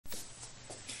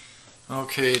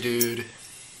Okay, dude.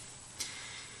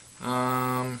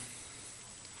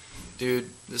 Dude,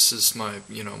 this is my,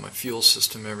 my fuel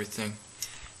system, everything.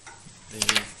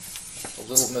 The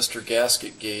little Mr.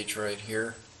 Gasket gauge right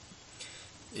here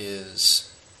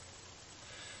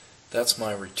that's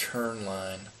my return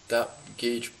line. That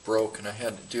gauge broke, and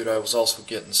I was also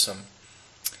getting some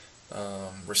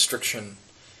restriction.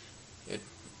 It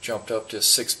jumped up to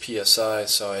 6 psi,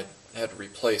 so I had to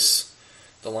replace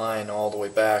the line all the way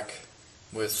back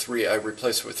with I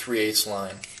replaced it with 3/8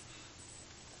 line,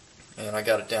 and I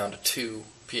got it down to 2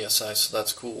 psi, so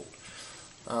that's cool.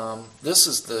 This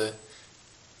is the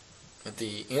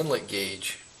inlet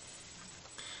gauge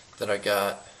that I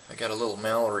got. I got a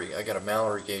Mallory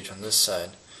gauge on this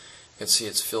side. You can see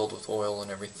it's filled with oil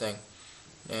and everything.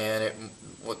 And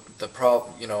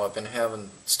I've been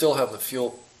still have the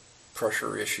fuel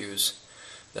pressure issues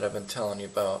that I've been telling you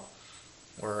about,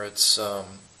 where it's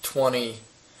 20.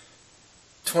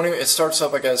 It starts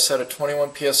up, I got it set at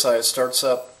 21 psi. It starts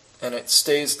up and it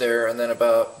stays there, and then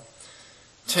about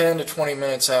 10 to 20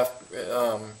 minutes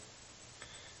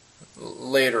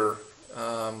later,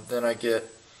 then I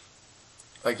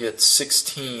get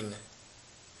 16.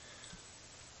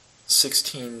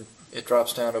 It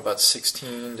drops down to about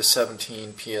 16 to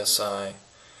 17 psi,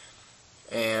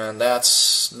 and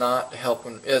that's not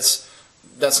helping.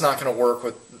 That's not going to work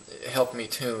with help me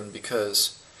tune,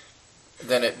 because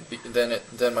then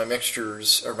my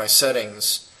mixtures or my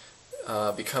settings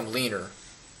become leaner.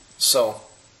 So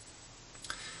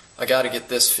I got to get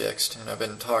this fixed, and I've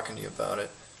been talking to you about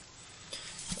it.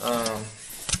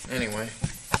 Anyway,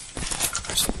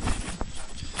 just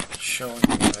showing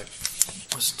you what I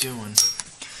was doing.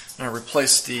 And I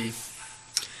replaced the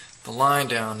line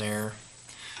down there,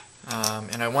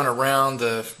 and I went around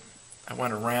the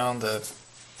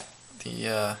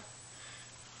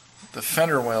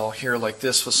fender well here like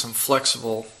this with some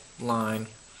flexible line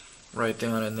right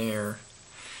down in there,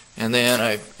 and then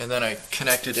I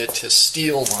connected it to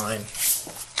steel line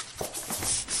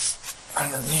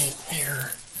underneath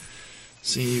here.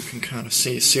 See, you can kind of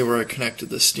see where I connected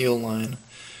the steel line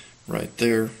right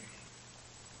there,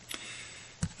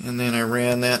 and then I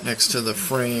ran that next to the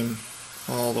frame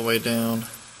all the way down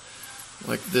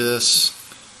like this.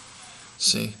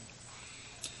 See,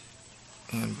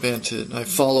 and bent it. I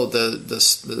followed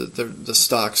the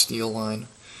stock steel line,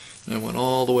 and I went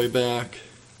all the way back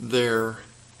there.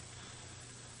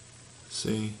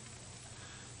 See,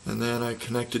 and then I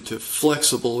connected to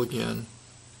flexible again,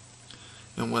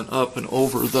 and went up and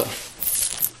over the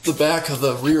back of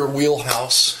the rear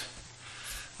wheelhouse,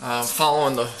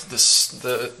 following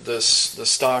the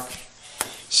stock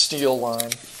steel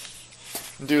line.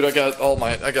 Dude, I got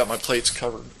my plates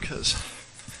covered, because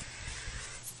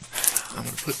I'm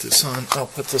gonna put this on. I'll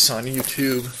put this on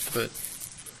YouTube. But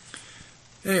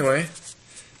anyway,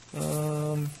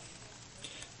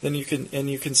 then you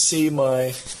can see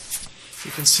my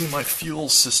fuel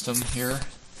system here.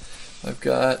 I've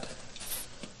got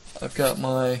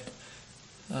my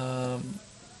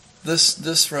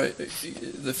this right.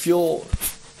 The fuel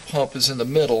pump is in the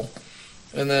middle,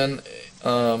 and then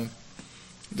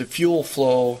the fuel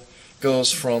flow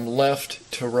goes from left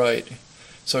to right.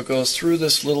 So it goes through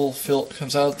this little filter,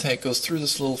 comes out of the tank, goes through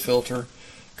this little filter,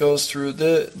 goes through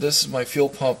this is my fuel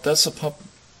pump. That's the pump.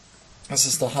 This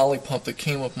is the Holley pump that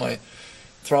came with my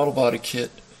throttle body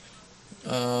kit,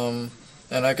 and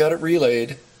I got it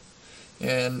relayed,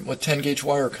 and with 10 gauge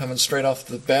wire coming straight off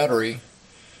the battery,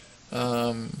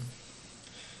 so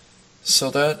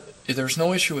that there's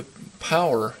no issue with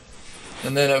power.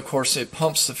 And then of course it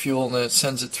pumps the fuel, and then it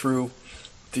sends it through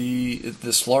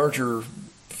this larger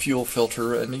fuel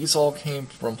filter, and these all came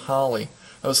from Holley.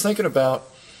 I was thinking about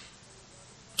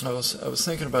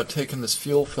taking this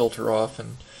fuel filter off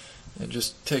and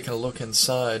just taking a look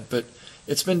inside, but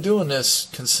it's been doing this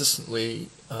consistently,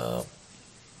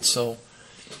 so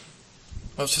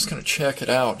I was just going to check it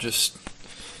out.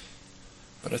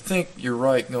 But I think you're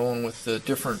right, going with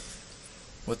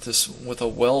with a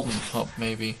Weldon pump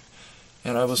maybe.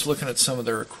 And I was looking at some of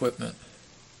their equipment,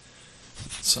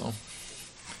 so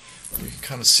you can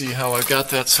kind of see how I got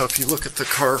that. So if you look at the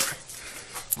car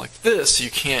like this,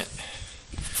 you can't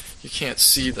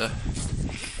see the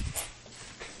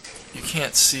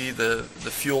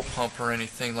fuel pump or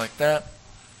anything like that.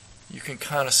 You can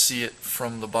kind of see it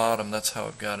from the bottom. That's how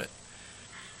I've got it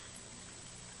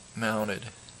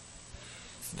mounted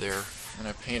there. And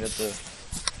I painted the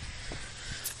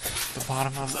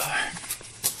bottom of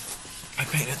I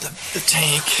painted the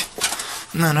tank,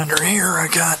 and then under here I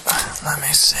got, let me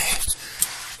see,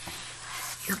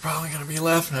 you're probably going to be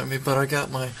laughing at me, but I got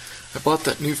my I bought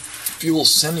that new fuel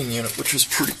sending unit, which is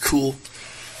pretty cool.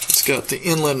 It's got the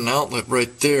inlet and outlet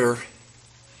right there,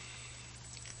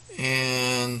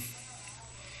 and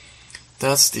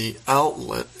that's the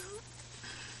outlet,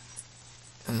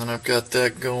 and then I've got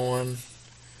that going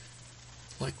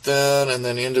like that, and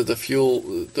then into the fuel,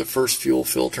 the first fuel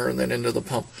filter, and then into the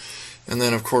pump. And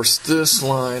then of course this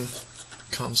line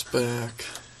comes back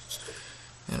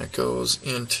and it goes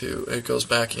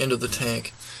back into the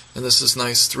tank. And this is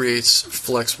nice 3/8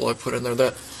 flexible I put in there.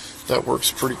 That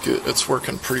works pretty good. It's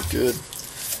working pretty good.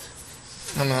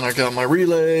 And then I got my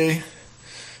relay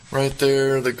right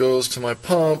there that goes to my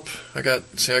pump. I got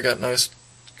nice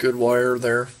good wire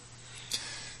there.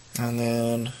 And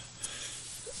then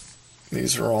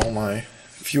these are all my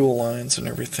fuel lines and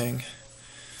everything.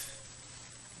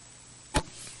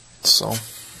 So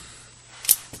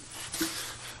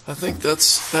I think that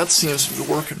seems to be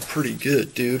working pretty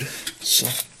good, dude. So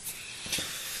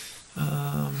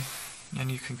and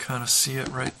you can kind of see it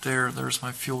right there. There's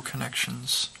my fuel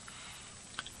connections,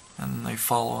 and they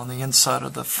follow on the inside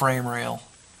of the frame rail.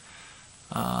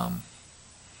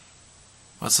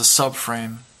 It's a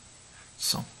subframe.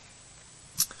 So,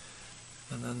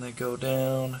 and then they go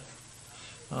down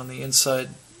on the inside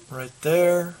right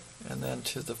there, and then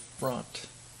to the front.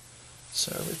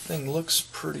 So everything looks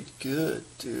pretty good,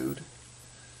 dude.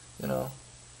 You know.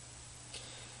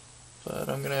 But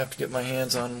I'm gonna have to get my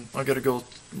hands on. I gotta go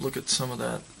look at some of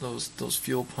those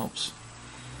fuel pumps.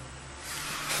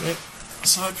 Okay.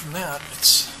 Aside from that,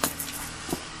 it's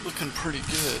looking pretty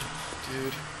good,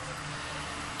 dude.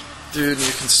 Dude,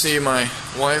 you can see my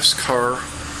wife's car,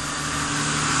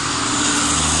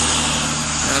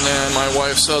 and then my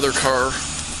wife's other car,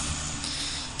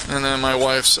 and then my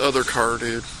wife's other car,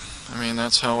 dude. I mean,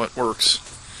 that's how it works.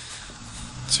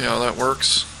 See how that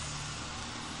works?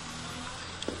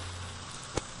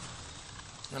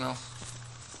 You know.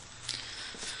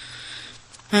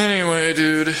 Anyway,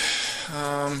 dude.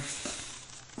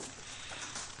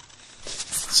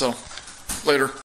 So, later.